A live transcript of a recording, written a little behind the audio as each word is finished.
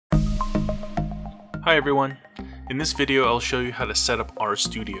Hi everyone! In this video I'll show you how to set up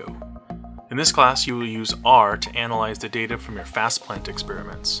RStudio. In this class you will use R to analyze the data from your fast plant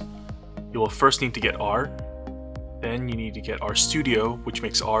experiments. You will first need to get R, then you need to get RStudio, which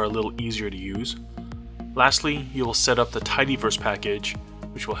makes R a little easier to use. Lastly, you will set up the tidyverse package,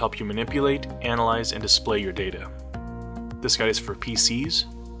 which will help you manipulate, analyze, and display your data. This guide is for PCs,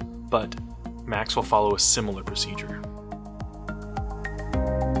 but Macs will follow a similar procedure.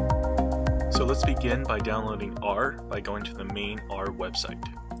 So let's begin by downloading R by going to the main R website.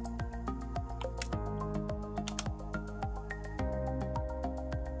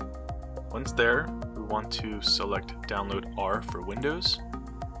 Once there, we want to select Download R for Windows,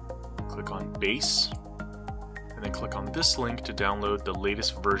 click on Base, and then click on this link to download the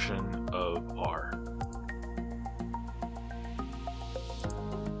latest version of R.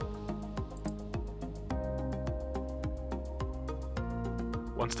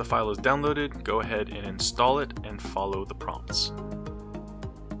 Once the file is downloaded, go ahead and install it and follow the prompts.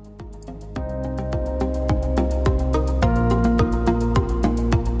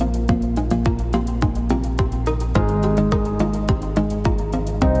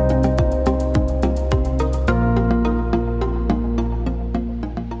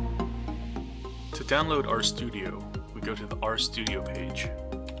 To download RStudio, we go to the RStudio page.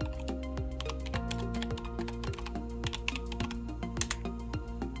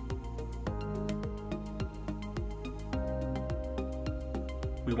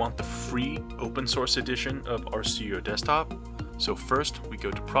 We want the free open source edition of RStudio Desktop. So first we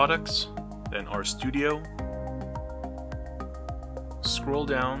go to Products, then RStudio, scroll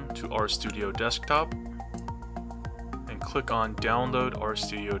down to RStudio Desktop, and click on Download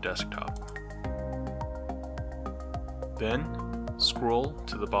RStudio Desktop. Then scroll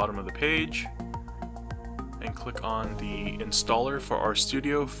to the bottom of the page and click on the installer for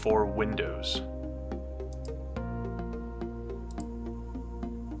RStudio for Windows.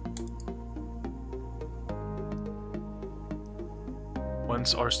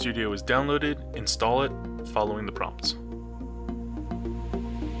 Once RStudio is downloaded, install it following the prompts.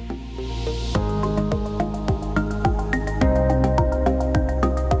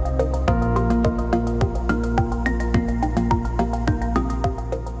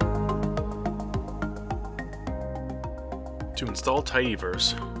 To install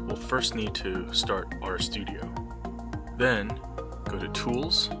tidyverse, we'll first need to start RStudio. Then go to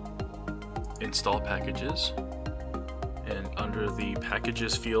Tools, Install Packages, and under the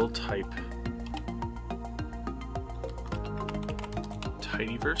Packages field type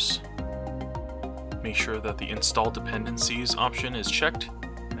tidyverse. Make sure that the Install Dependencies option is checked,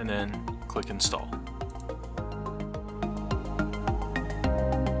 and then click Install.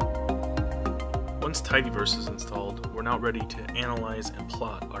 Once tidyverse is installed, we're now ready to analyze and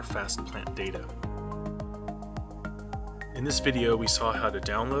plot our fast plant data. In this video we saw how to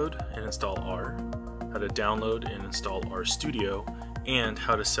download and install R, how to download and install RStudio, and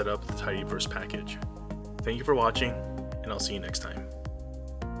how to set up the tidyverse package. Thank you for watching, and I'll see you next time.